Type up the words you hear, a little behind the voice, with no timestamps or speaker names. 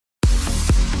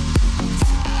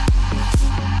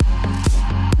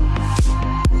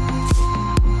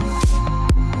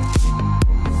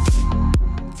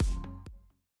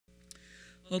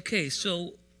Okay,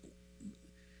 so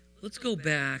let's go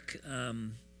back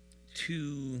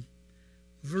to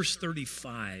verse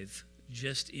 35,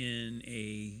 just in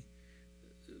a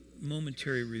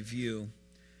momentary review.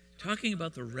 Talking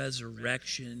about the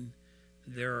resurrection,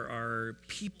 there are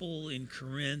people in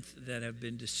Corinth that have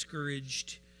been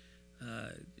discouraged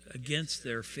against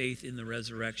their faith in the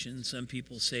resurrection. Some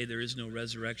people say there is no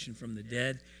resurrection from the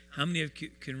dead. How many of you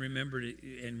can remember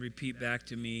and repeat back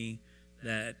to me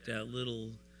that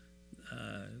little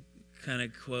kind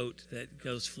of quote that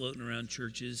goes floating around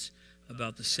churches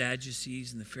about the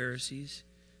Sadducees and the Pharisees?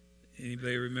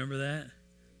 Anybody remember that?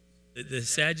 The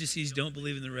Sadducees don't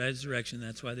believe in the resurrection.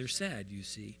 That's why they're sad, you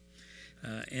see.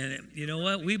 And you know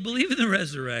what? We believe in the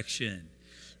resurrection,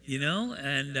 you know,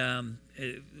 and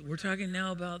we're talking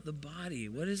now about the body.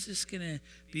 What is this going to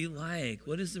be like?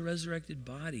 What is the resurrected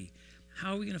body?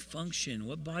 How are we going to function?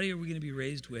 What body are we going to be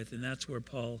raised with? And that's where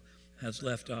Paul has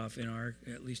left off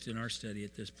at least in our study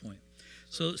at this point.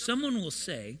 So someone will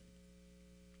say,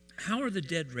 how are the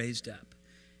dead raised up?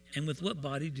 And with what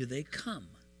body do they come?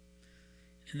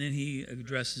 And then he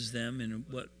addresses them in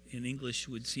what in English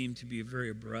would seem to be a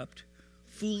very abrupt,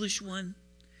 foolish one.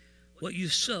 What you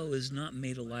sow is not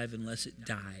made alive unless it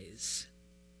dies.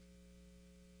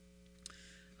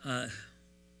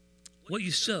 What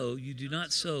you sow, you do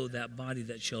not sow that body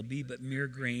that shall be, but mere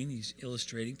grain. He's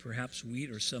illustrating perhaps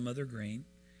wheat or some other grain.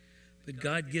 But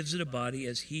God gives it a body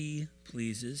as he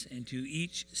pleases, and to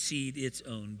each seed its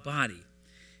own body.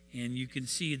 And you can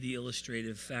see the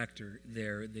illustrative factor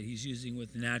there that he's using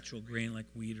with natural grain like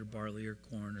wheat or barley or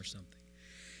corn or something.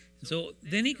 And so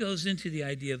then he goes into the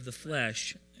idea of the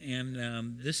flesh,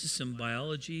 and this is some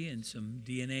biology and some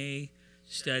DNA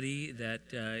study that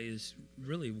is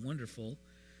really wonderful.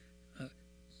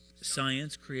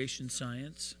 Science, creation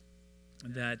science,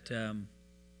 that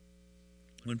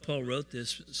when Paul wrote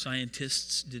this,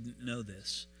 scientists didn't know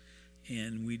this,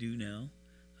 and we do now.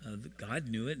 God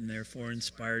knew it and therefore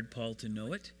inspired Paul to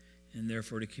know it and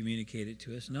therefore to communicate it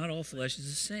to us. Not all flesh is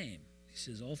the same. He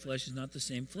says all flesh is not the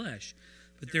same flesh,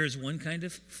 but there is one kind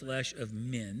of flesh of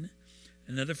men,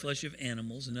 another flesh of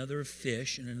animals, another of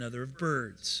fish, and another of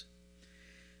birds.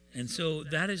 And so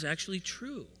that is actually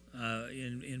true.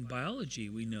 In biology,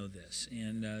 we know this,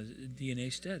 and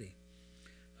DNA study.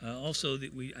 Also,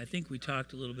 I think we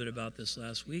talked a little bit about this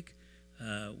last week.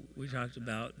 We talked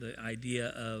about the idea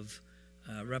of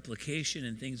replication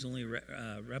and things only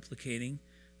replicating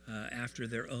after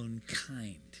their own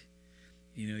kind.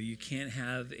 You know, you can't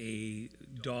have a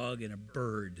dog and a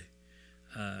bird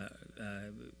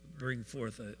bring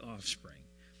forth an offspring.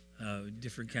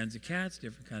 Different kinds of cats,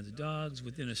 different kinds of dogs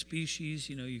within a species.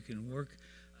 You know, you can work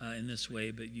in this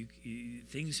way, but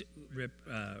things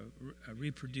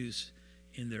reproduce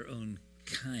in their own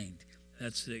kind.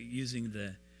 That's using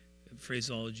the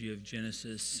phraseology of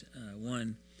Genesis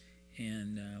 1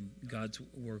 and God's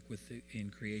work in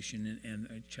creation,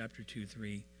 and chapter 2,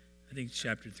 3. I think it's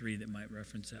chapter 3 that might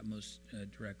reference that most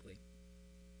directly.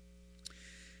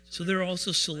 So there are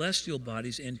also celestial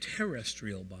bodies and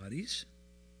terrestrial bodies,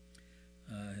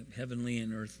 heavenly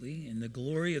and earthly, and the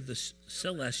glory of the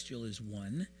celestial is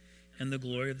one, and the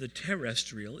glory of the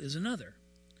terrestrial is another.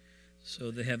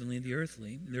 So the heavenly and the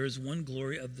earthly. There is one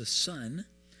glory of the sun,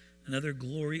 another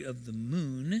glory of the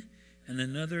moon, and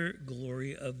another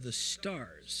glory of the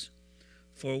stars.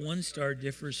 For one star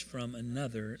differs from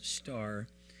another star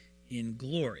in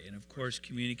glory. And of course,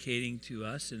 communicating to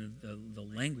us in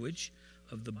the language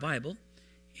of the Bible.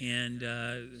 And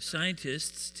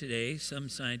scientists today, some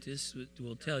scientists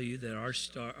will tell you that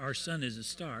our sun is a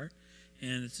star,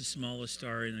 and it's the smallest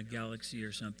star in a galaxy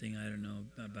or something. I don't know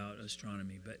about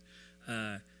astronomy, but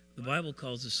the Bible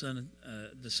calls the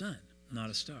sun, not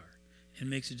a star, and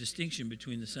makes a distinction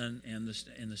between the sun and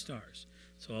the stars.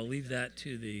 So I'll leave that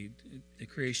to the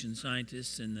creation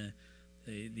scientists and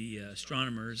the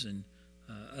astronomers and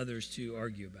others to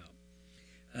argue about.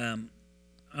 I'm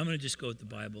going to just go with the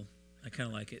Bible. I kind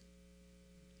of like it.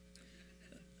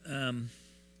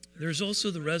 There's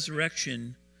also the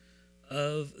resurrection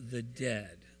of the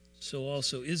dead. So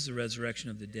also is the resurrection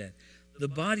of the dead. The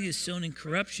body is sown in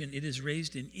corruption, it is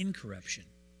raised in incorruption.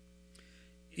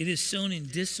 It is sown in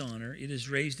dishonor, it is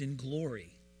raised in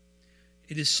glory.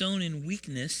 It is sown in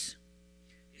weakness,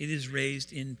 it is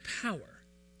raised in power.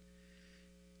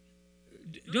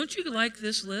 Don't you like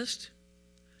this list?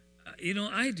 You know,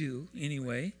 I do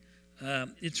anyway.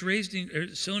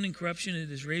 It's sown in corruption,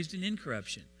 it is raised in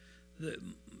incorruption.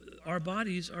 Our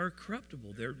bodies are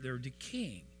corruptible. They're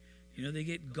decaying. You know, they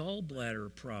get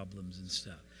gallbladder problems and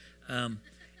stuff.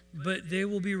 But they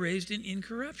will be raised in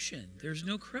incorruption. There's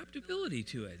no corruptibility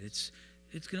to it.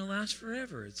 it's going to last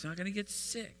forever. It's not going to get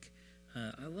sick.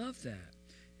 I love that.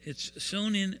 It's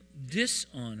sown in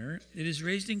dishonor. It is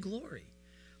raised in glory.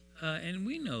 And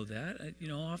we know that.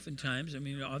 Oftentimes,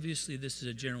 obviously this is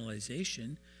a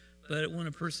generalization, but when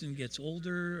a person gets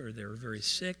older or they're very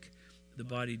sick, the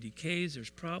body decays, there's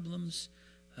problems.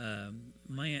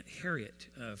 My Aunt Harriet,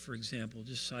 for example,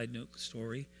 just side note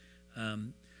story.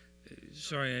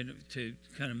 Sorry to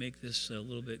kind of make this a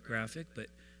little bit graphic, but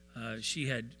she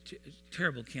had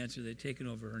terrible cancer that had taken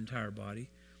over her entire body.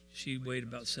 She weighed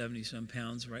about 70-some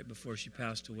pounds right before she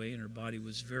passed away, and her body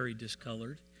was very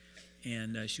discolored,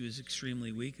 and she was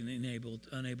extremely weak and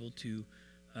unable to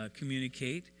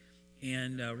communicate.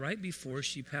 And right before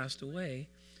she passed away,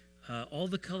 all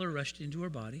the color rushed into her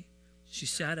body. She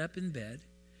sat up in bed,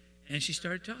 and she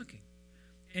started talking.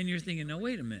 And you're thinking, now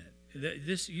wait a minute.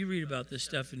 You read about this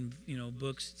stuff in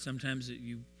books. Sometimes that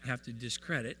you have to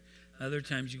discredit. Other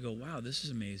times you go, wow, this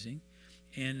is amazing.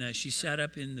 And she sat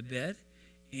up in the bed,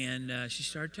 and she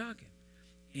started talking.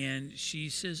 And she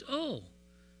says, oh,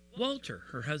 Walter,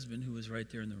 her husband, who was right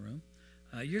there in the room,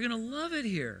 you're going to love it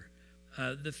here.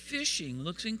 The fishing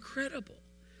looks incredible.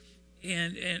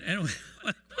 And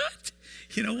what?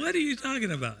 What are you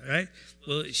talking about, right?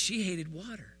 Well, she hated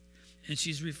water. And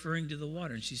she's referring to the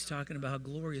water, and she's talking about how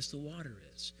glorious the water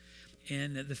is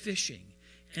and the fishing.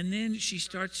 And then she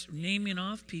starts naming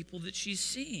off people that she's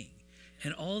seeing,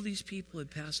 and all these people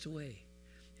had passed away.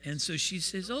 And so she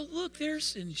says, oh, look,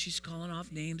 and she's calling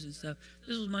off names and stuff.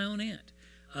 This was my own aunt.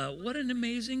 What an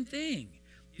amazing thing,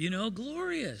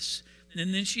 glorious.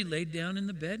 And then she laid down in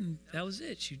the bed, and that was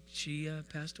it. She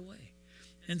passed away.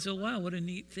 And so, wow, what a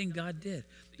neat thing God did.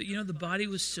 But, the body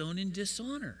was sown in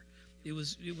dishonor. It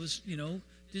was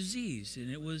diseased,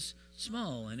 and it was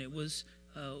small, and it was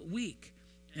weak,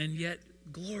 and yet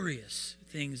glorious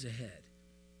things ahead.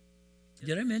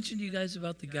 Did I mention to you guys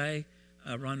about the guy,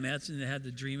 Ron Madsen, that had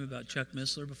the dream about Chuck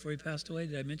Missler before he passed away?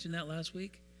 Did I mention that last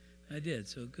week? I did,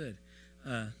 so good.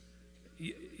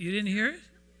 You didn't hear it?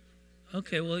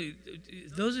 Okay, well,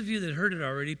 those of you that heard it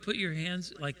already, put your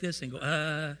hands like this and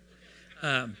go,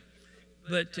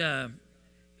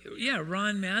 yeah,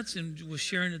 Ron Madsen was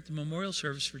sharing at the memorial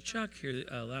service for Chuck here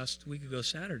last week ago,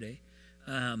 Saturday,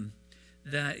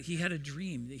 that he had a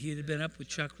dream. That he had been up with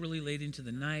Chuck really late into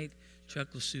the night.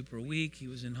 Chuck was super weak. He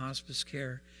was in hospice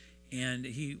care, and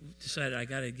he decided, I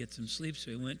got to get some sleep,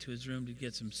 so he went to his room to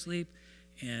get some sleep,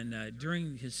 and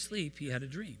during his sleep, he had a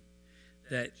dream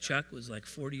that Chuck was like a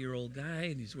 40-year-old guy,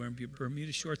 and he's wearing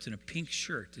Bermuda shorts and a pink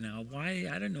shirt. Now, why?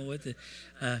 I don't know what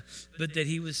but that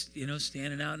he was,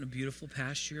 standing out in a beautiful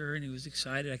pasture, and he was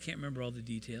excited. I can't remember all the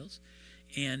details.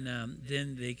 And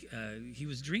then he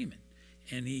was dreaming,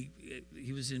 and he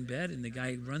was in bed, and the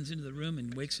guy runs into the room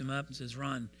and wakes him up and says,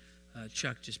 Ron,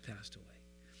 Chuck just passed away.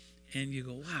 And you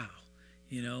go, wow,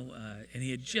 and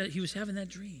he was having that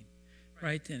dream.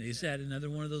 Right then. Is that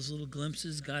another one of those little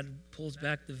glimpses? God pulls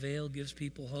back the veil, gives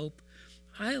people hope.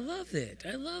 I love it.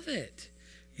 I love it.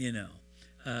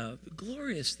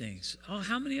 Glorious things. Oh,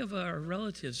 how many of our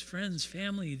relatives, friends,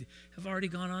 family have already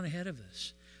gone on ahead of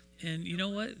us? And you know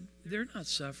what? They're not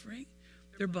suffering.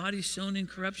 Their body's sown in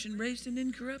corruption, raised in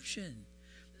incorruption.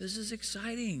 This is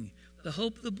exciting. The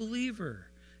hope of the believer.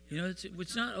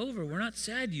 It's not over. We're not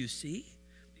sad, you see,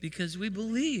 because we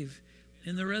believe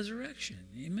in the resurrection.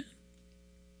 Amen.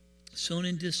 Sown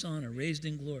in dishonor, raised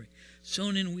in glory.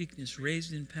 Sown in weakness,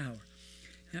 raised in power.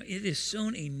 Now, it is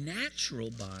sown a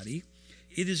natural body.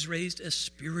 It is raised a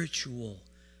spiritual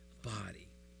body.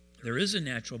 There is a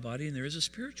natural body and there is a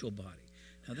spiritual body.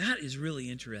 Now, that is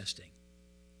really interesting.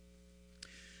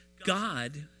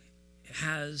 God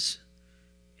has,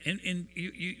 and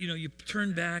you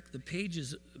turn back the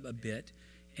pages a bit,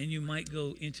 and you might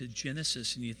go into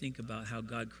Genesis and you think about how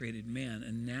God created man,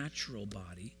 a natural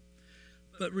body.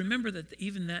 But remember that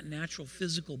even that natural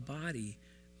physical body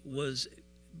was,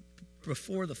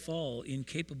 before the fall,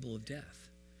 incapable of death,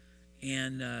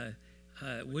 and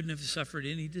wouldn't have suffered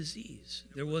any disease.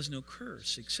 There was no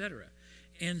curse, etc.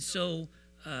 And so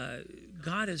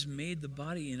God has made the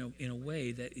body in a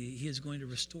way that he is going to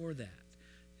restore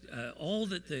that. All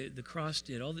that the cross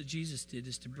did, all that Jesus did,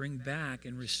 is to bring back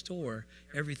and restore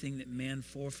everything that man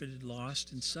forfeited,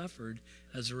 lost, and suffered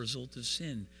as a result of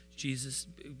sin. Jesus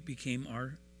became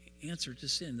our answer to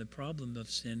sin. The problem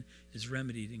of sin is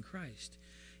remedied in Christ.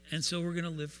 And so we're going to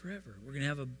live forever. We're going to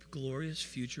have a glorious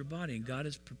future body. And God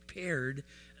has prepared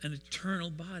an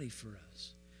eternal body for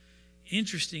us.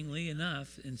 Interestingly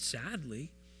enough, and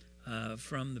sadly,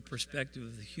 from the perspective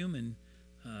of the human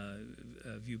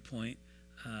viewpoint,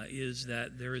 is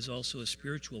that there is also a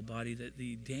spiritual body that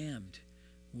the damned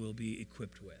will be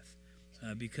equipped with.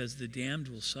 because the damned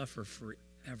will suffer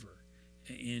forever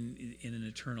in an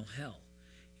eternal hell.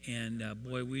 And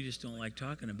boy, we just don't like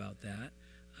talking about that.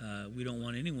 We don't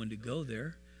want anyone to go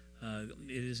there.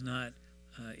 It is not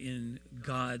in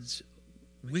God's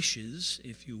wishes,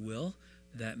 if you will,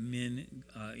 that men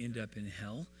end up in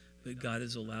hell. But God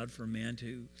has allowed for man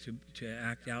to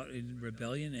act out in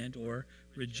rebellion and or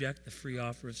reject the free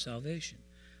offer of salvation.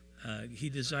 He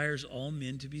desires all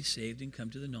men to be saved and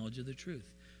come to the knowledge of the truth.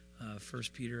 1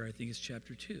 Peter, I think it's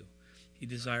chapter 2. He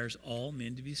desires all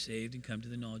men to be saved and come to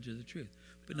the knowledge of the truth.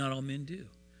 But not all men do.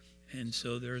 And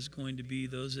so there's going to be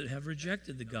those that have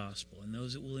rejected the gospel and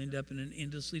those that will end up in an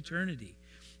endless eternity.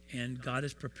 And God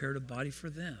has prepared a body for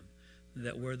them,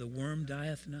 that where the worm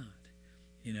dieth not,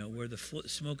 where the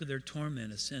smoke of their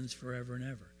torment ascends forever and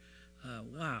ever.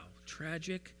 Wow,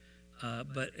 tragic,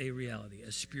 but a reality,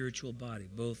 a spiritual body,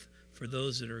 both for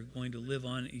those that are going to live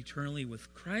on eternally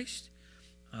with Christ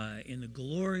in the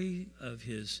glory of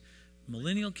his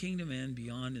millennial kingdom and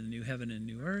beyond in the new heaven and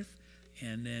new earth,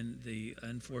 and then the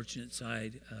unfortunate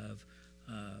side of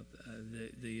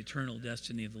the eternal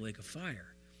destiny of the lake of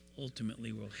fire.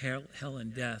 Ultimately, hell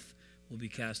and death will be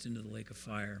cast into the lake of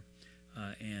fire,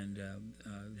 and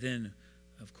then,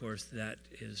 of course, that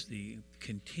is the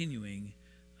continuing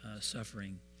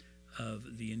suffering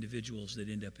of the individuals that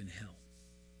end up in hell.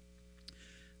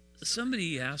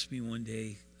 Somebody asked me one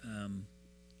day,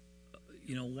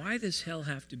 why does hell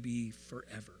have to be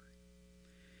forever?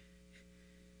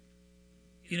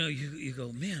 You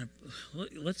go, man,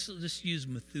 let's just use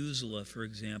Methuselah, for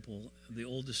example, the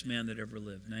oldest man that ever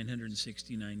lived,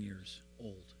 969 years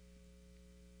old.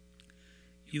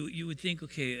 You would think,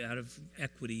 okay, out of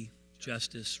equity,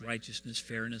 justice, righteousness,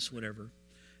 fairness, whatever,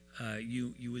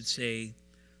 you would say,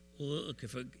 well, look,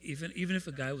 even if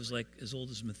a guy was like as old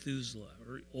as Methuselah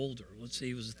or older, let's say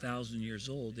he was 1,000 years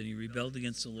old and he rebelled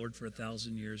against the Lord for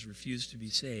 1,000 years, refused to be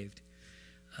saved,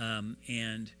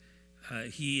 and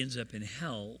he ends up in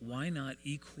hell, why not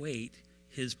equate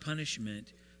his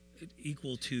punishment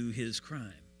equal to his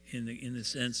crime in the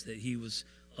sense that he was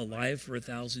alive for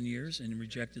 1,000 years and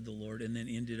rejected the Lord and then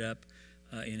ended up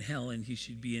in hell, and he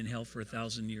should be in hell for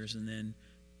 1,000 years and then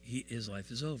his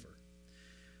life is over?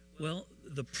 Well,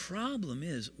 the problem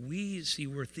is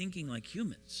we're thinking like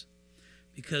humans,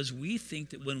 because we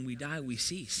think that when we die we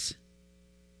cease.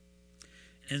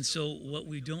 And so what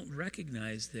we don't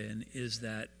recognize then is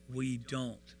that we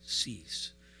don't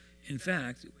cease. In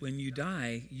fact, when you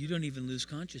die, you don't even lose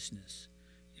consciousness.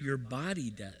 Your body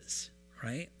does,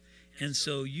 right? And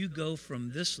so you go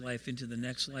from this life into the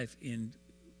next life in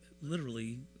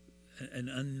literally an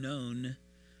unknown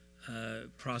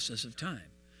process of time.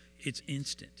 It's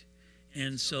instant.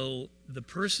 And so the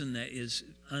person that is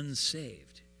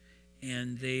unsaved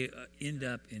and they end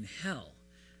up in hell,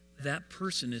 that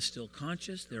person is still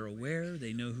conscious, they're aware,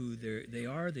 they know who they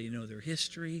are, they know their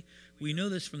history. We know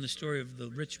this from the story of the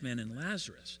rich man and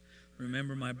Lazarus.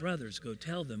 Remember my brothers, go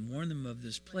tell them, warn them of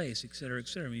this place, etc.,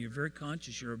 etc. I mean, you're very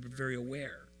conscious, you're very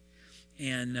aware.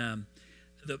 And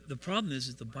the problem is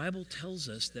that the Bible tells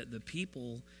us that the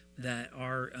people that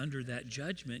are under that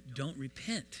judgment don't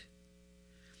repent.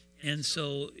 And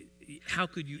so how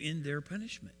could you end their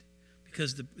punishment?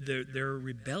 Because their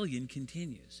rebellion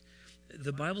continues.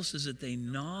 The Bible says that they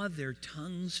gnaw their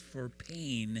tongues for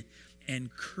pain and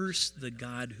curse the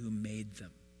God who made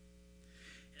them.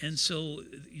 And so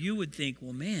you would think,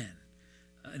 well, man,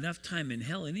 enough time in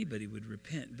hell, anybody would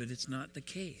repent, but it's not the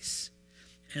case.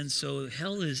 And so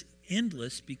hell is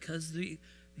endless because the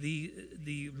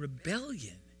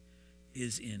rebellion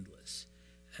is endless.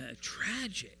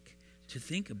 Tragic to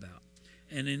think about.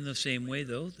 And in the same way,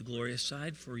 though, the glorious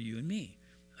side for you and me,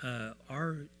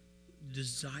 our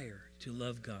desire to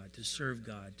love God, to serve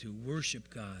God, to worship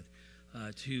God,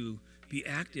 to be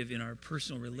active in our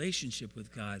personal relationship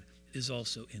with God is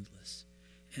also endless.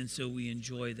 And so we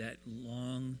enjoy that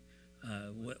long,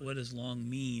 what does long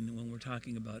mean when we're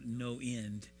talking about no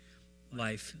end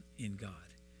life in God?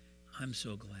 I'm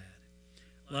so glad.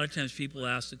 A lot of times people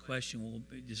ask the question, well,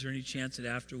 is there any chance that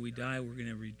after we die we're going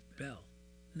to rebel?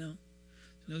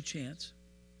 No chance.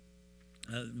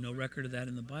 No record of that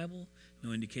in the Bible,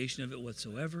 no indication of it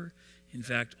whatsoever. In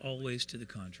fact, always to the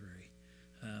contrary.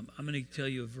 I'm going to tell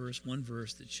you one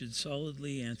verse that should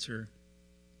solidly answer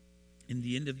in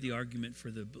the end of the argument for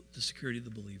the security of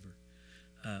the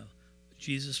believer.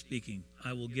 Jesus speaking,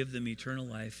 I will give them eternal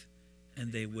life,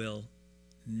 and they will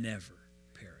never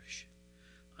perish.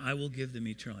 I will give them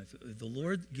eternal life. The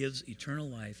Lord gives eternal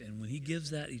life, and when he gives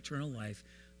that eternal life,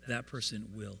 that person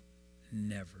will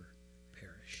never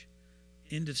perish.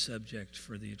 End of subject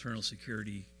for the eternal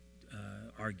security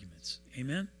arguments.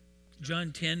 Amen?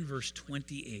 John 10, verse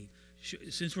 28.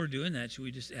 Since we're doing that, should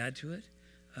we just add to it?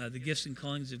 The gifts and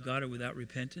callings of God are without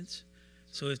repentance.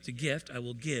 So if the gift, I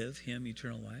will give him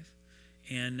eternal life.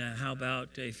 And how about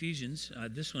Ephesians?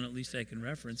 This one at least I can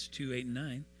reference, 2, 8, and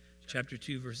 9. Chapter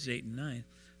 2, verses 8 and 9.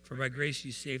 For by grace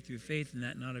you saved through faith, and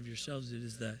that not of yourselves, it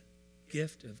is the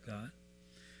gift of God.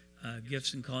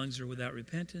 Gifts and callings are without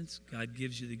repentance. God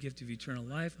gives you the gift of eternal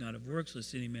life, not of works,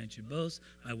 lest any man should boast.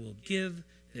 I will give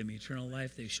them eternal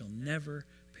life. They shall never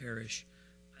perish.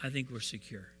 I think we're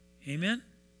secure. Amen?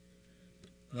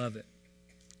 Love it.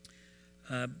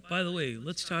 By the way,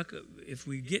 let's talk, if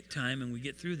we get time and we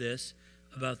get through this,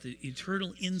 about the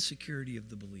eternal insecurity of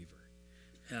the believer,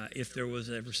 if there was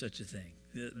ever such a thing.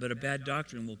 But a bad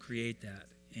doctrine will create that.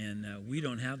 And we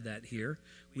don't have that here.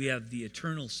 We have the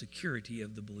eternal security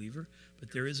of the believer,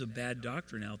 but there is a bad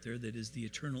doctrine out there that is the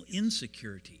eternal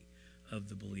insecurity of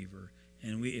the believer.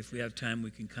 And if we have time,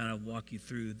 we can kind of walk you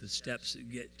through the steps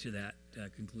that get to that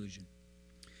conclusion.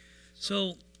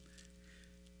 So,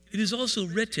 it is also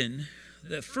written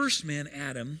that first man,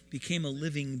 Adam, became a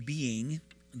living being.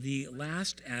 The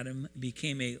last Adam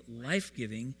became a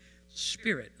life-giving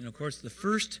spirit. And of course, the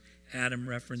first Adam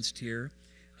referenced here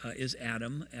is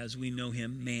Adam, as we know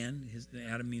him, man.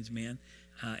 Adam means man.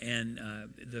 And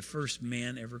the first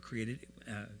man ever created,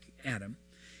 Adam.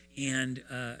 And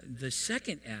the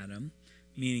second Adam,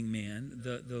 meaning man,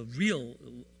 the real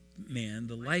man,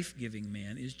 the life-giving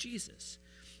man, is Jesus.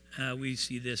 We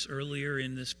see this earlier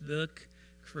in this book,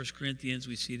 1 Corinthians.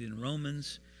 We see it in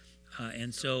Romans.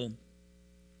 And so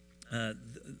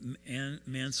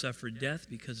man suffered death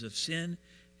because of sin.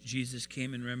 Jesus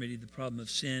came and remedied the problem of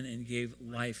sin and gave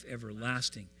life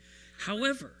everlasting.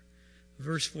 However,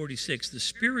 verse 46, the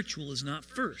spiritual is not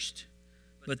first,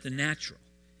 but the natural,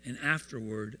 and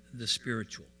afterward the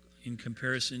spiritual, in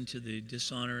comparison to the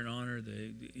dishonor and honor,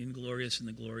 the inglorious and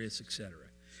the glorious, etc.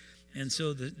 And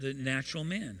so the natural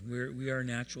man, we are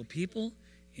natural people,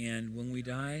 and when we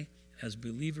die as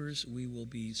believers, we will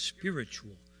be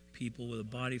spiritual people with a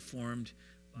body formed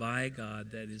by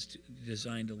God that is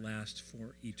designed to last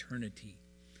for eternity.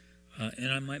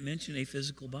 And I might mention a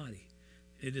physical body.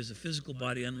 It is a physical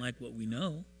body unlike what we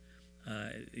know.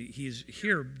 He is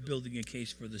here building a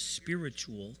case for the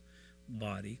spiritual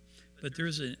body, but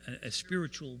there's a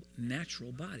spiritual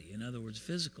natural body, in other words,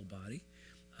 physical body.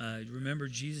 Remember,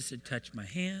 Jesus said, touch my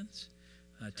hands,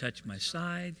 touch my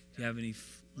side. Do you have any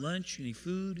lunch, any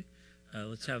food?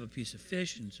 Let's have a piece of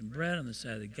fish and some bread on the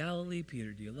side of the Galilee.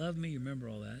 Peter, do you love me? You remember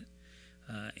all that.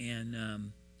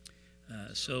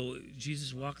 So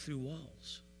Jesus walked through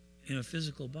walls in a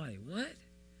physical body. What?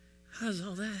 How does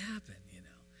all that happen, you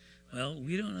know? Well,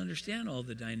 we don't understand all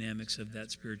the dynamics of that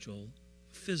spiritual,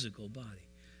 physical body.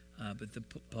 But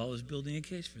Paul is building a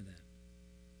case for that.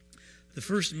 The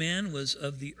first man was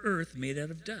of the earth, made out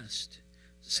of dust.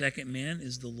 The second man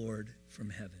is the Lord from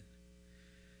heaven.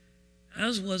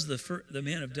 As was the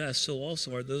man of dust, so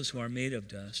also are those who are made of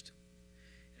dust.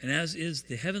 And as is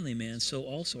the heavenly man, so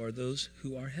also are those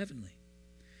who are heavenly.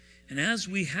 And as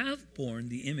we have borne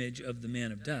the image of the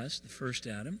man of dust, the first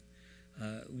Adam,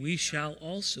 we shall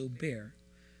also bear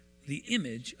the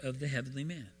image of the heavenly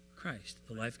man, Christ,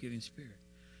 the life-giving Spirit.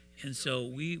 And so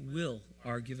we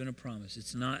are given a promise.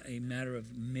 It's not a matter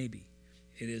of maybe.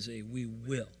 It is a we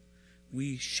will.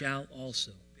 We shall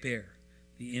also bear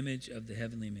the image of the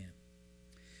heavenly man.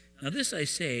 Now this I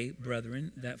say,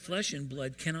 brethren, that flesh and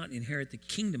blood cannot inherit the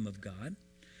kingdom of God,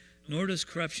 nor does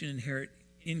corruption inherit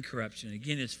incorruption.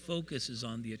 Again, its focus is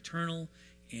on the eternal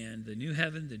and the new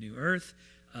heaven, the new earth.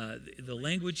 The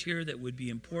language here that would be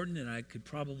important, and I could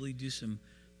probably do some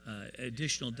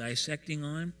additional dissecting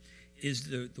on, is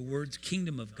the words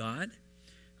kingdom of God,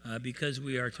 because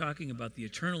we are talking about the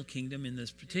eternal kingdom in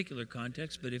this particular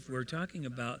context. But if we're talking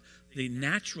about the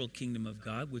natural kingdom of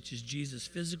God, which is Jesus'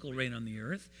 physical reign on the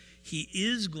earth, he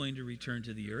is going to return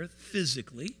to the earth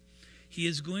physically. He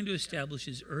is going to establish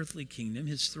his earthly kingdom.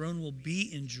 His throne will be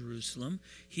in Jerusalem.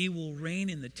 He will reign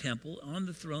in the temple on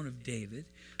the throne of David,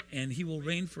 and he will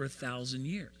reign for 1,000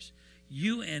 years.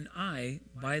 You and I,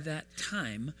 by that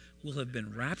time, will have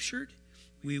been raptured.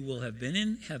 We will have been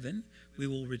in heaven. We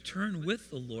will return with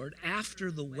the Lord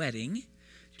after the wedding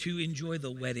to enjoy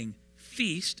the wedding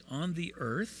feast on the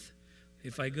earth.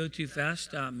 If I go too fast,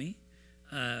 stop me.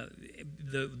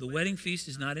 The wedding feast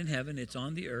is not in heaven. It's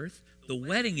on the earth. The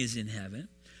wedding is in heaven.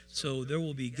 So there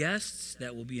will be guests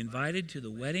that will be invited to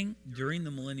the wedding during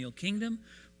the millennial kingdom,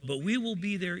 but we will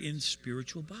be there in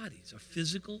spiritual bodies, a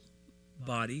physical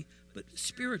body, but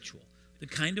spiritual, the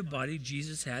kind of body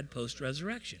Jesus had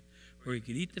post-resurrection, where he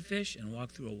could eat the fish and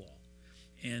walk through a wall.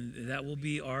 And that will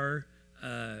be our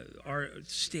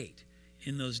state.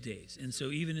 in those days. And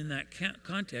so even in that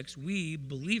context, we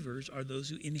believers are those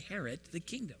who inherit the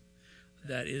kingdom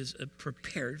that is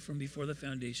prepared from before the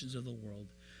foundations of the world.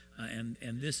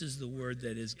 And this is the word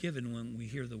that is given when we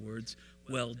hear the words,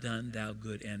 "Well done, thou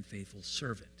good and faithful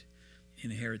servant."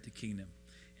 Inherit the kingdom.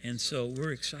 And so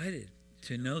we're excited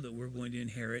to know that we're going to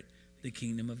inherit the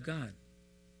kingdom of God.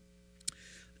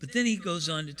 But then he goes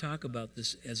on to talk about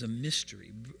this as a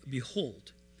mystery.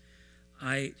 Behold,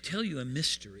 I tell you a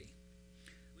mystery.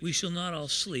 We shall not all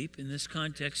sleep. In this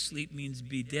context, sleep means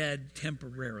be dead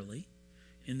temporarily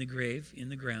in the grave, in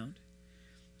the ground.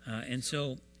 And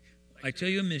so I tell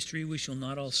you a mystery. We shall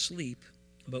not all sleep,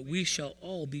 but we shall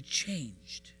all be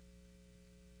changed.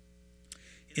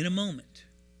 In a moment,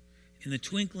 in the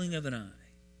twinkling of an eye,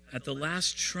 at the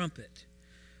last trumpet.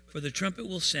 For the trumpet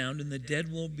will sound, and the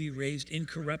dead will be raised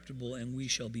incorruptible, and we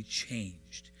shall be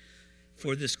changed.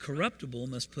 For this corruptible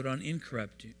must put on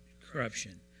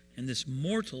incorruption, and this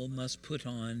mortal must put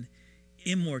on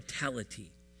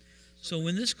immortality. So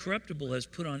when this corruptible has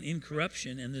put on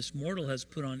incorruption, and this mortal has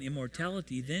put on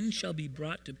immortality, then shall be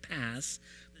brought to pass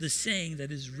the saying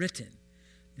that is written,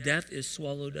 death is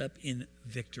swallowed up in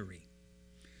victory.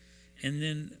 And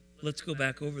then let's go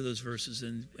back over those verses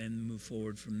and move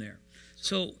forward from there.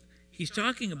 So he's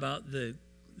talking about the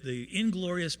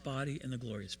inglorious body and the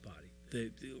glorious body.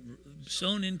 The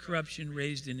sown in corruption,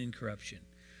 raised in incorruption.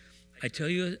 I tell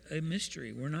you a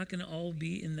mystery. We're not going to all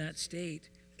be in that state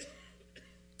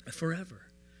forever.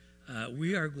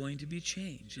 We are going to be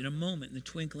changed in a moment, in the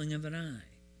twinkling of an eye.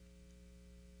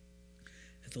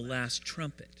 At the last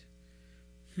trumpet.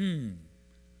 The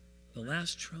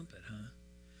last trumpet, huh?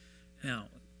 Now,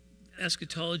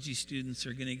 eschatology students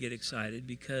are going to get excited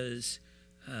because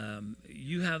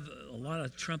you have a lot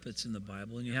of trumpets in the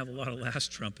Bible, and you have a lot of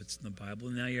last trumpets in the Bible,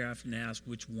 and now you're having to ask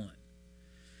which one.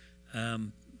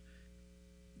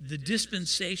 The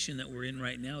dispensation that we're in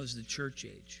right now is the church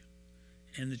age.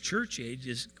 And the church age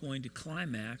is going to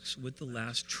climax with the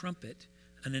last trumpet,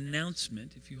 an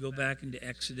announcement. If you go back into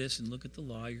Exodus and look at the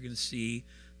law, you're going to see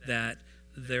that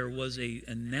there was an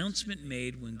announcement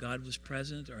made when God was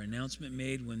present, or announcement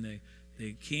made when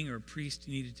the king or priest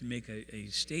needed to make a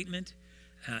statement.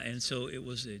 And so it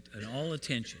was an all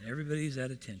attention. Everybody's at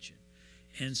attention.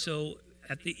 And so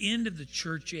at the end of the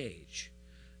church age,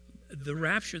 the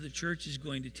rapture of the church is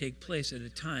going to take place at a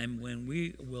time when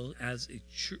we will, as a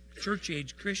church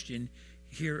age Christian,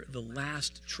 hear the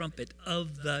last trumpet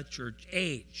of the church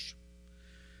age.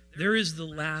 There is the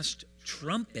last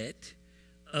trumpet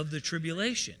of the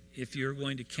tribulation, if you're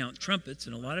going to count trumpets.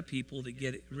 And a lot of people that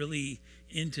get really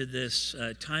into this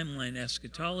timeline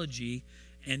eschatology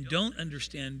and don't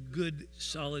understand good,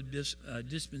 solid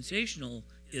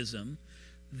dispensationalism,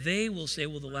 they will say,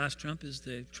 well, the last trump is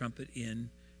the trumpet in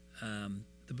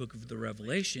the book of the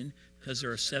Revelation, because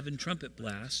there are 7 trumpet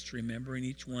blasts, remember, and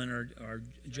each one are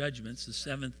judgments. The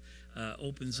 7th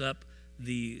opens up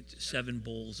the 7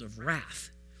 bowls of wrath.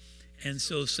 And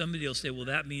so somebody will say, well,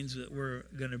 that means that we're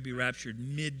going to be raptured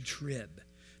mid-trib,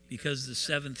 because the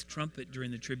 7th trumpet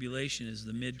during the tribulation is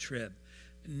the mid-trib.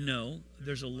 No,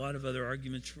 there's a lot of other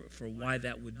arguments for why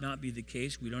that would not be the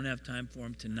case. We don't have time for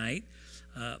them tonight.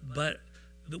 But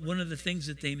one of the things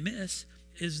that they miss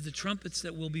is the trumpets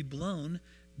that will be blown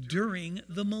during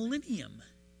the millennium.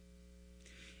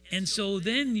 And so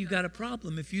then you got a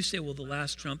problem if you say, well, the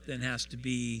last trump then has to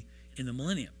be in the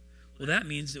millennium. Well, that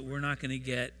means that we're not going to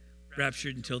get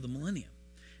raptured until the millennium.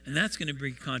 And that's going to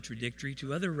be contradictory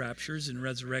to other raptures and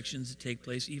resurrections that take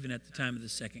place even at the time of the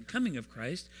second coming of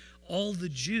Christ. All the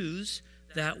Jews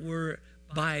that were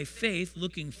by faith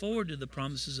looking forward to the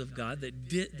promises of God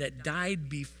that died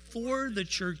before the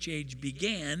church age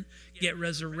began get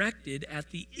resurrected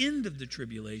at the end of the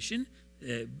tribulation,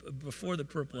 before the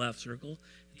purple half circle,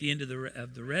 at the end of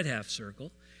the red half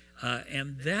circle.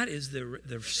 And that is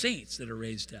the saints that are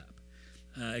raised up.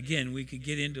 Again, we could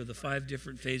get into the 5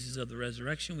 different phases of the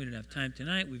resurrection. We don't have time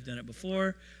tonight. We've done it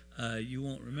before. You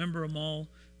won't remember them all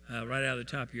right out of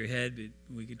the top of your head, but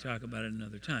we could talk about it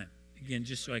another time. Again,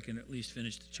 just so I can at least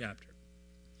finish the chapter.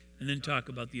 And then talk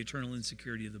about the eternal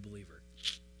insecurity of the believer.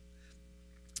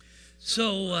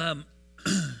 So,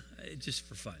 just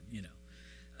for fun, you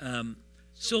know.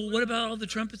 So what about all the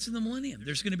trumpets in the millennium?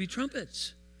 There's going to be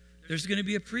trumpets. There's going to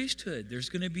be a priesthood. There's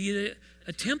going to be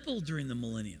a temple during the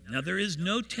millennium. Now, there is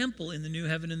no temple in the new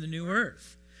heaven and the new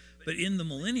earth. But in the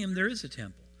millennium, there is a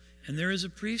temple. And there is a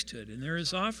priesthood. And there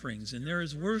is offerings. And there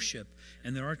is worship.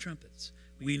 And there are trumpets.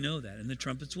 We know that. And the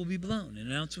trumpets will be blown. And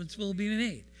announcements will be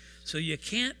made. So you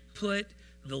can't put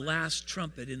the last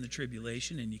trumpet in the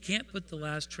tribulation. And you can't put the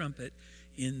last trumpet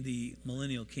in the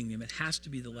millennial kingdom. It has to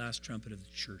be the last trumpet of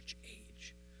the church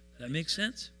age. That makes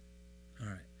sense? All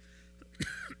right.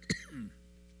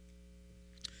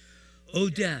 O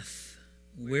death,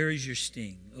 where is your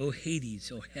sting? O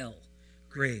Hades, O hell,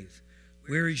 grave,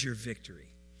 where is your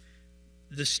victory?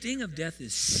 The sting of death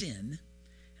is sin,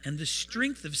 and the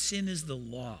strength of sin is the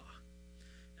law.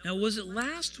 Now, was it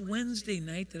last Wednesday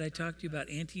night that I talked to you about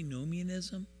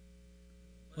antinomianism?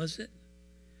 Was it?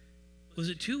 Was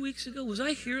it 2 weeks ago? Was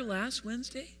I here last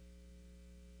Wednesday?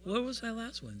 Where was I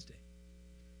last Wednesday?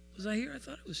 Was I here? I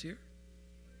thought I was here.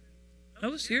 I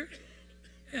was here?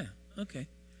 Yeah, okay.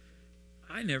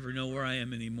 I never know where I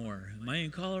am anymore. Am I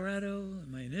in Colorado?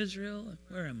 Am I in Israel?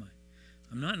 Where am I?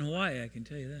 I'm not in Hawaii, I can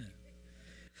tell you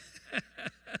that.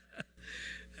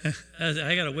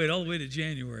 I got to wait all the way to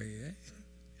January.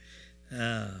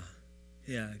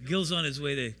 Yeah, Gil's on his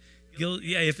way to Gil.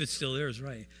 Yeah, if it's still there, is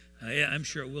right. Yeah, I'm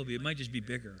sure it will be. It might just be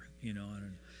bigger, I don't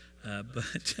know.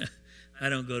 But I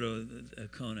don't go to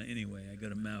Kona anyway. I go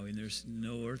to Maui, and there's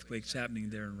no earthquakes happening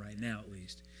there right now, at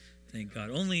least. Thank God.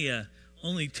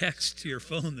 Only text to your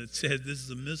phone that said this is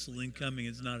a missile incoming.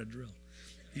 It's not a drill.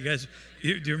 You guys, do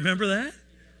you remember that?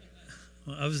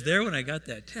 Well, I was there when I got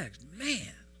that text.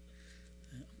 Man,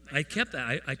 I kept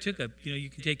that. I took you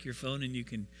can take your phone and you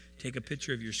can take a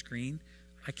picture of your screen.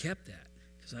 I kept that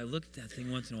because I looked at that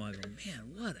thing once in a while and go,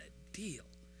 man, what a deal.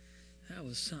 That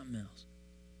was something else.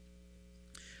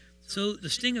 So the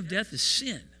sting of death is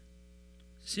sin.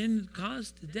 Sin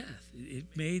caused the death. It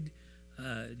made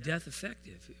death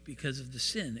effective because of the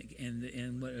sin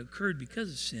and what occurred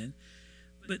because of sin.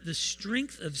 But the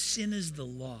strength of sin is the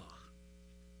law.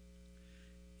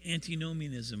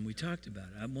 Antinomianism, we talked about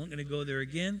it. I'm not going to go there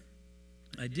again.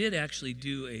 I did actually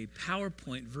do a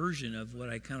PowerPoint version of what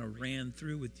I kind of ran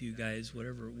through with you guys,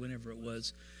 whenever it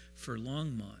was, for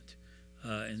Longmont.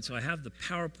 And so I have the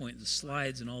PowerPoint, the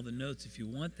slides, and all the notes. If you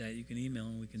want that, you can email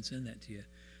and we can send that to you.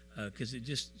 Because it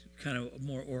just kind of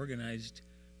more organized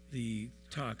the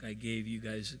talk I gave you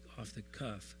guys off the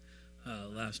cuff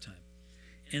last time.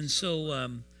 And so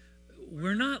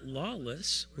we're not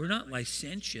lawless. We're not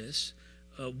licentious.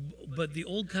 But the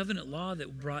Old Covenant law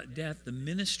that brought death, the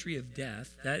ministry of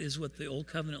death, that is what the Old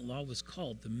Covenant law was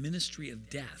called, the ministry of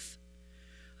death,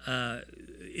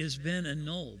 has been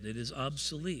annulled. It is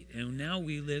obsolete. And now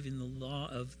we live in the law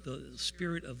of the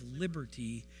spirit of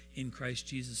liberty in Christ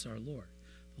Jesus our Lord,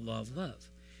 the law of love.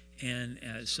 And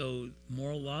so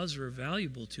moral laws are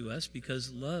valuable to us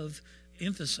because love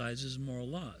emphasizes moral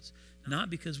laws.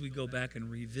 Not because we go back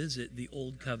and revisit the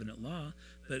Old Covenant law,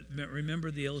 but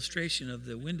remember the illustration of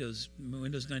the Windows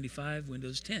 95,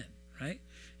 Windows 10, right?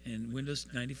 And Windows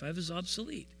 95 is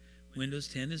obsolete. Windows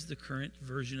 10 is the current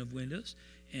version of Windows,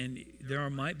 and there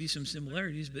might be some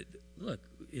similarities, but look,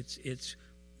 it's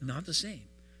not the same.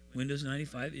 Windows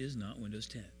 95 is not Windows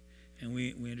 10, and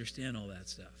we understand all that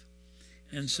stuff.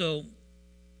 And so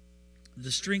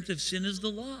the strength of sin is the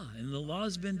law, and the law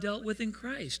has been dealt with in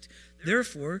Christ.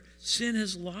 Therefore, sin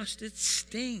has lost its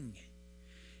sting.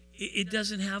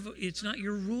 It's not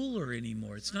your ruler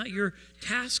anymore. It's not your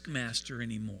taskmaster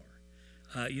anymore.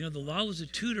 The law was a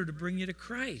tutor to bring you to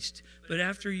Christ. But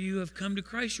after you have come to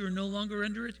Christ, you are no longer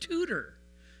under a tutor.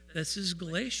 This is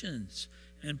Galatians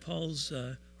and Paul's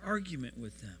argument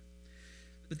with them.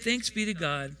 But thanks be to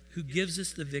God who gives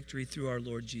us the victory through our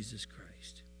Lord Jesus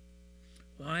Christ.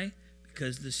 Why?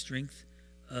 Because the strength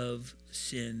of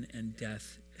sin and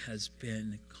death has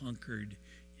been conquered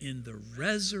in the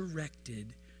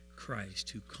resurrected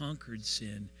Christ, who conquered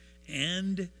sin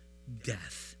and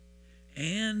death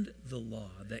and the law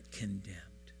that condemned.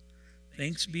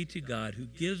 Thanks be to God who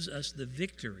gives us the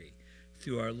victory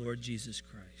through our Lord Jesus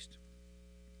Christ.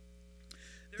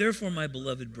 Therefore, my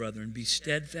beloved brethren, be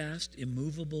steadfast,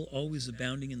 immovable, always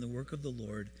abounding in the work of the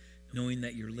Lord, knowing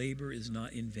that your labor is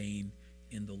not in vain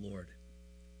in the Lord.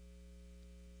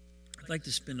 I'd like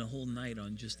to spend a whole night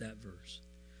on just that verse.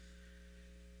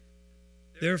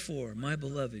 Therefore, my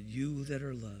beloved, you that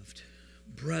are loved,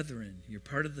 brethren, you're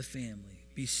part of the family,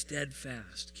 be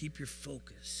steadfast, keep your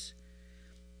focus,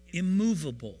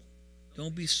 immovable,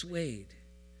 don't be swayed,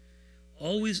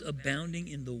 always abounding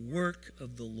in the work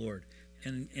of the Lord.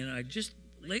 And I just,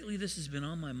 lately this has been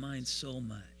on my mind so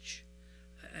much.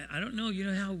 I don't know, you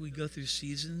know how we go through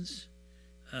seasons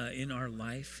in our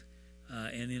life,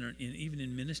 and even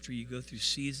in ministry, you go through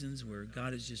seasons where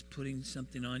God is just putting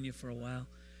something on you for a while.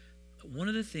 One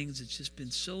of the things that's just been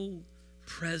so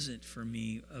present for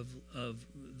me of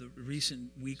the recent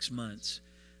weeks, months,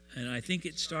 and I think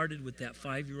it started with that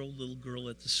 5-year-old little girl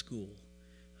at the school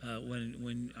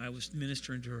when I was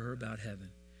ministering to her about heaven,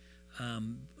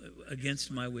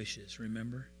 against my wishes,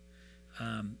 remember?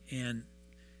 And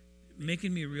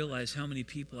making me realize how many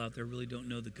people out there really don't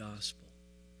know the gospel.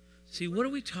 See, what are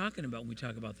we talking about when we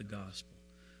talk about the gospel?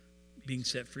 Being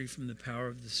set free from the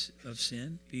power of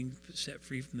sin, being set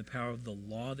free from the power of the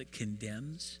law that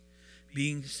condemns,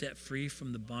 being set free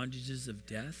from the bondages of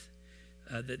death,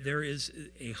 that there is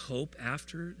a hope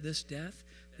after this death,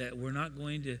 that we're not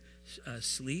going to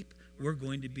sleep, we're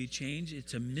going to be changed.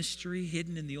 It's a mystery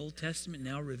hidden in the Old Testament,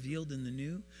 now revealed in the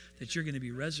New, that you're going to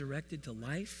be resurrected to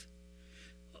life.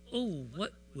 Oh,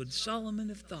 what would Solomon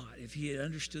have thought if he had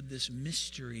understood this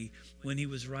mystery when he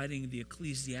was writing the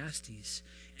Ecclesiastes?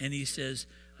 And he says,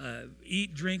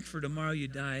 eat, drink, for tomorrow you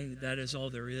die. That is all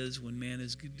there is. When man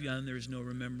is gone, there is no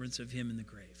remembrance of him in the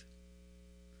grave.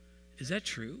 Is that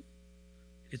true?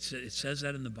 It says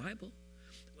that in the Bible.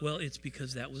 Well, it's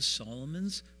because that was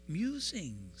Solomon's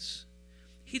musings.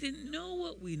 He didn't know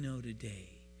what we know today.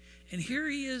 And here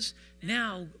he is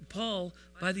now, Paul,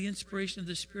 by the inspiration of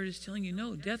the Spirit, is telling you,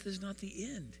 no, death is not the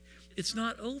end. It's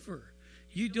not over.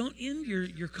 You don't end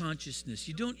your consciousness.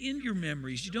 You don't end your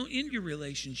memories. You don't end your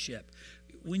relationship.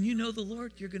 When you know the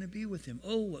Lord, you're going to be with him.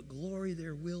 Oh, what glory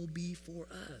there will be for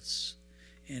us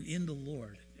and in the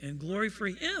Lord. And glory for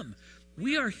him.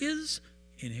 We are his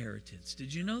inheritance.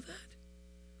 Did you know that?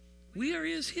 We are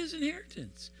his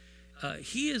inheritance.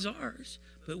 He is ours,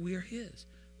 but we are his.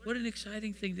 What an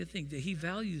exciting thing to think that he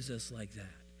values us like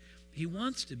that. He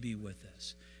wants to be with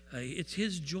us. It's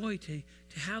his joy to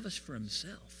have us for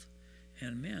himself.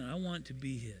 And man, I want to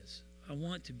be his. I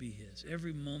want to be his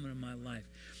every moment of my life.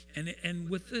 And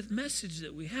with the message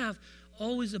that we have,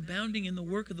 always abounding in the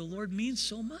work of the Lord means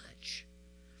so much.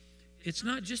 It's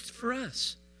not just for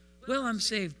us. Well, I'm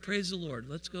saved. Praise the Lord.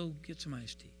 Let's go get some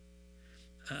iced tea.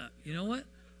 You know what?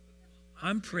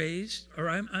 I'm praised, or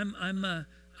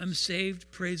I'm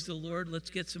saved. Praise the Lord. Let's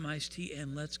get some iced tea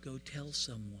and let's go tell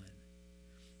someone.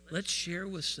 Let's share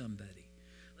with somebody.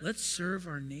 Let's serve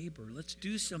our neighbor. Let's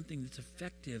do something that's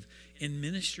effective in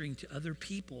ministering to other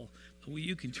people.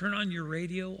 You can turn on your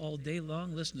radio all day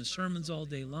long, listen to sermons all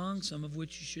day long, some of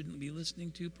which you shouldn't be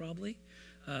listening to probably,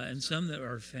 and some that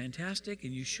are fantastic,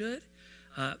 and you should.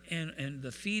 And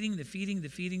the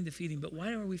feeding. But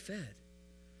why are we fed?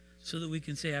 So that we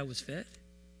can say, I was fed?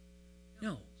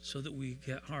 No, so that we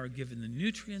are given the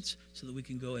nutrients so that we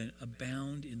can go and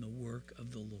abound in the work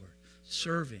of the Lord.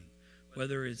 Serving,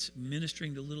 whether it's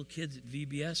ministering to little kids at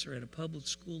VBS or at a public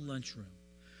school lunchroom,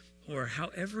 or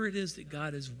however it is that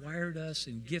God has wired us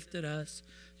and gifted us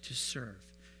to serve,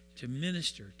 to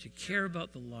minister, to care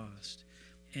about the lost.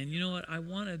 And you know what? I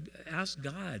want to ask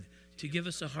God to give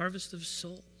us a harvest of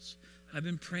souls. I've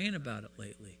been praying about it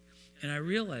lately. And I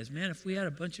realized, man, if we had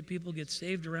a bunch of people get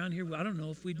saved around here, I don't know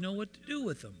if we'd know what to do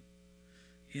with them.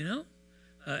 You know?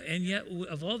 And yet,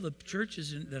 of all the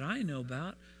churches that I know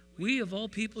about, we, of all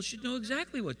people, should know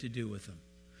exactly what to do with them.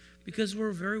 Because we're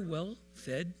a very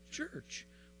well-fed church.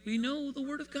 We know the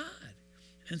Word of God.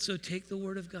 And so take the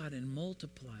Word of God and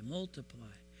multiply,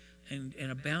 and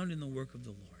abound in the work of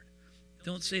the Lord.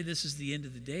 Don't say this is the end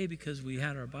of the day because we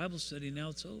had our Bible study, now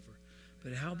it's over.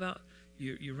 But how about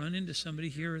you run into somebody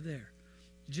here or there?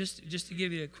 Just to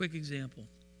give you a quick example.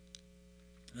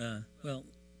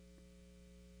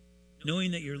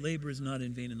 Knowing that your labor is not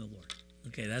in vain in the Lord.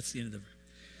 Okay, that's the end of the verse.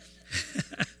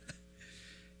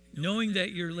 Knowing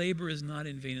that your labor is not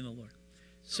in vain in the Lord.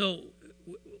 So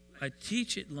I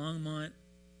teach at Longmont.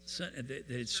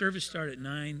 The service started at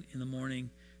 9 in the morning,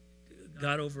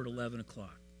 got over at 11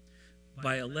 o'clock.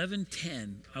 By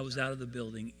 11:10, I was out of the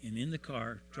building and in the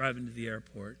car driving to the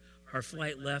airport. Our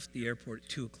flight left the airport at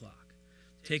 2 o'clock.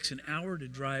 It takes an hour to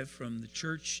drive from the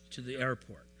church to the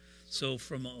airport. So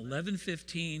from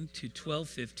 11:15 to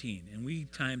 12:15, and we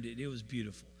timed it. It was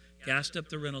beautiful. Gassed up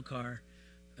the rental car,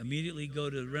 immediately go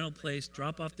to the rental place,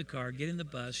 drop off the car, get in the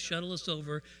bus, shuttle us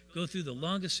over, go through the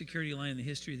longest security line in the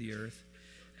history of the earth.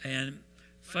 And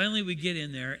finally we get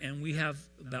in there, and we have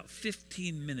about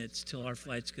 15 minutes till our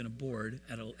flight's going to board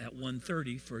at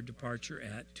 1:30 for a departure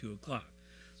at 2 o'clock.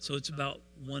 So it's about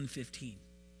 1:15.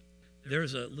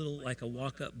 There's a little, like a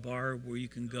walk-up bar where you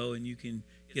can go and you can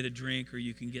get a drink or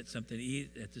you can get something to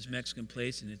eat at this Mexican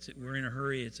place, and we're in a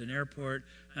hurry. It's an airport.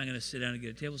 I'm going to sit down and get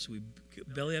a table. So we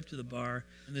belly up to the bar,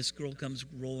 and this girl comes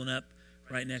rolling up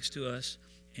right next to us,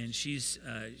 and she's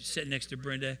sitting next to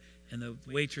Brenda, and the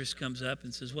waitress comes up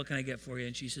and says, "What can I get for you?"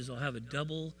 And she says, "I'll have a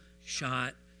double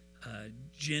shot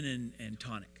gin and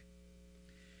tonic."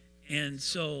 And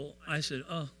so I said,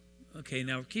 "Oh, okay,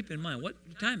 now keep in mind, what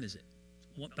time is it?"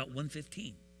 About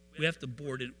 1:15. We have to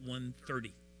board at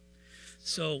 1:30.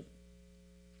 So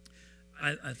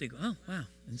I think, oh, wow.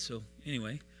 And so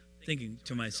anyway, thinking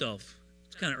to myself,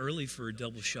 it's kind of early for a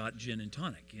double shot gin and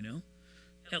tonic, you know?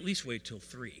 At least wait till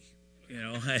 3, you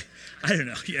know? I don't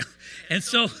know, yeah. And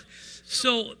so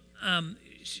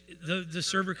the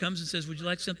server comes and says, would you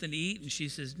like something to eat? And she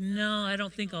says, no, I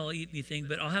don't think I'll eat anything,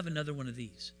 but I'll have another one of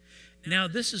these. Now,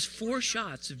 this is 4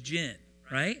 shots of gin,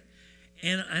 right?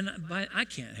 And I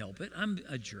can't help it. I'm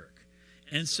a jerk.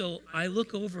 And so I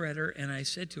look over at her and I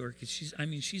said to her, because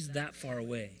she's that far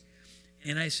away.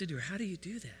 And I said to her, how do you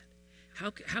do that?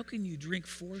 How can you drink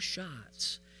 4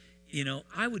 shots? You know,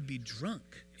 I would be drunk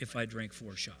if I drank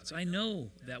 4 shots. I know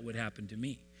that would happen to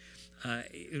me.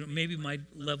 Maybe my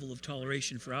level of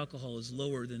toleration for alcohol is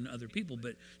lower than other people,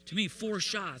 but to me, 4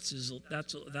 shots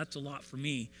that's a lot for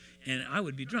me, and I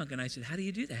would be drunk. And I said, how do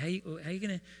you do that? How you going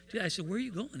to do that? I said, where are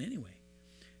you going anyway?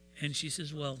 And she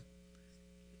says, well,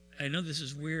 I know this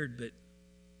is weird, but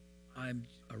I'm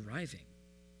arriving.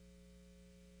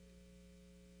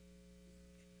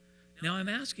 Now I'm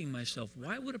asking myself,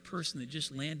 why would a person that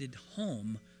just landed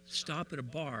home stop at a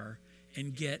bar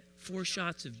and get 4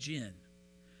 shots of gin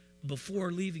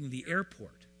before leaving the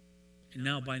airport?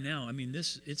 And by now,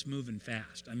 it's moving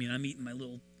fast. I'm eating my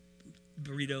little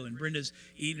burrito, and Brenda's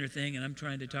eating her thing, and I'm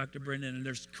trying to talk to Brenda, and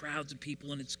there's crowds of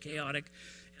people, and it's chaotic.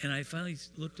 And I finally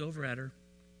looked over at her,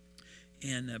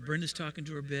 and Brenda's talking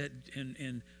to her a bit,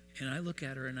 and I look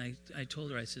at her, and I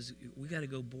told her, I says, we got to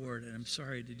go board, and I'm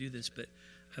sorry to do this, but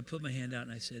I put my hand out,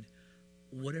 and I said,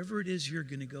 whatever it is you're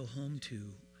going to go home to,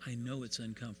 I know it's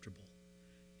uncomfortable.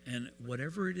 And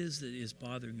whatever it is that is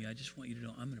bothering you, I just want you to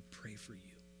know I'm going to pray for you.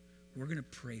 We're going to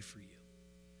pray for you.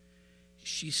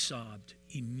 She sobbed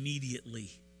immediately.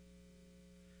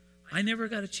 I never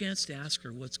got a chance to ask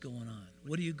her what's going on.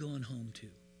 What are you going home to?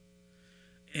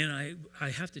 And I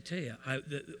have to tell you,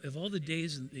 of all the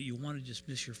days that you want to just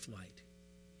miss your flight,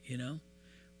 you know?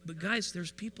 But guys,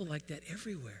 there's people like that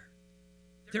everywhere.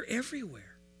 They're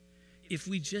everywhere. If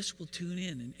we just will tune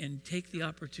in and take the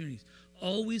opportunities,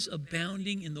 always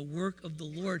abounding in the work of the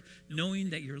Lord,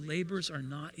 knowing that your labors are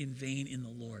not in vain in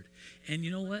the Lord. And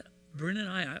you know what? Brenda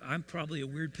and I'm probably a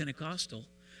weird Pentecostal,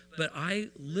 but I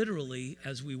literally,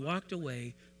 as we walked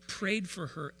away, prayed for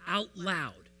her out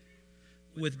loud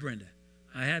with Brenda.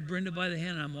 I had Brenda by the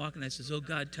hand, and I'm walking. I says, oh,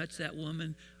 God, touch that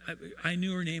woman. I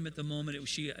knew her name at the moment.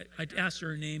 I asked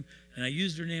her name, and I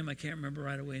used her name. I can't remember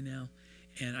right away now.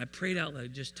 And I prayed out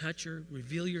loud, just touch her,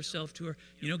 reveal yourself to her.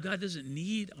 You know, God doesn't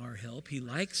need our help. He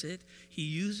likes it. He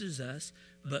uses us,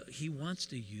 but he wants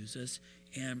to use us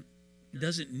and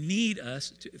doesn't need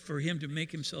us for him to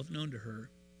make himself known to her.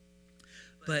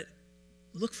 But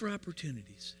look for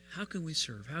opportunities. How can we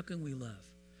serve? How can we love?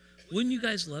 Wouldn't you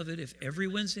guys love it if every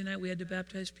Wednesday night we had to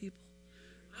baptize people?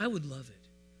 I would love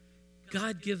it.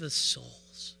 God, give us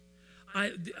souls.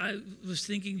 I was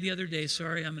thinking the other day,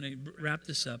 sorry, I'm going to wrap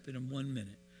this up in 1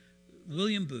 minute.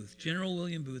 William Booth, General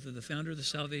William Booth, the founder of the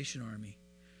Salvation Army,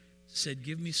 said,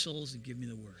 give me souls and give me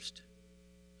the worst.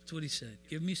 That's what he said.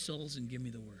 Give me souls and give me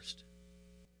the worst.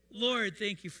 Lord,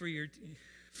 thank you for your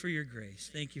grace.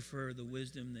 Thank you for the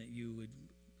wisdom that you would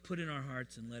put in our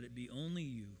hearts, and let it be only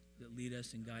you that lead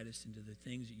us and guide us into the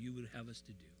things that you would have us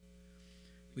to do.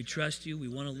 We trust you. We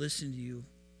want to listen to you.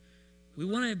 We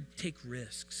want to take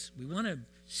risks. We want to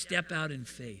step out in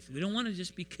faith. We don't want to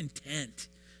just be content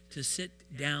to sit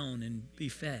down and be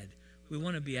fed. We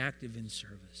want to be active in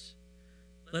service.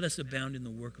 Let us abound in the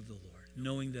work of the Lord,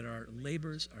 knowing that our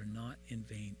labors are not in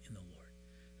vain in the Lord.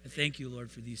 I thank you, Lord,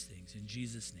 for these things. In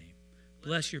Jesus' name,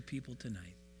 bless your people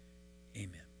tonight.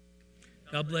 Amen.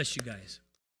 God bless you guys.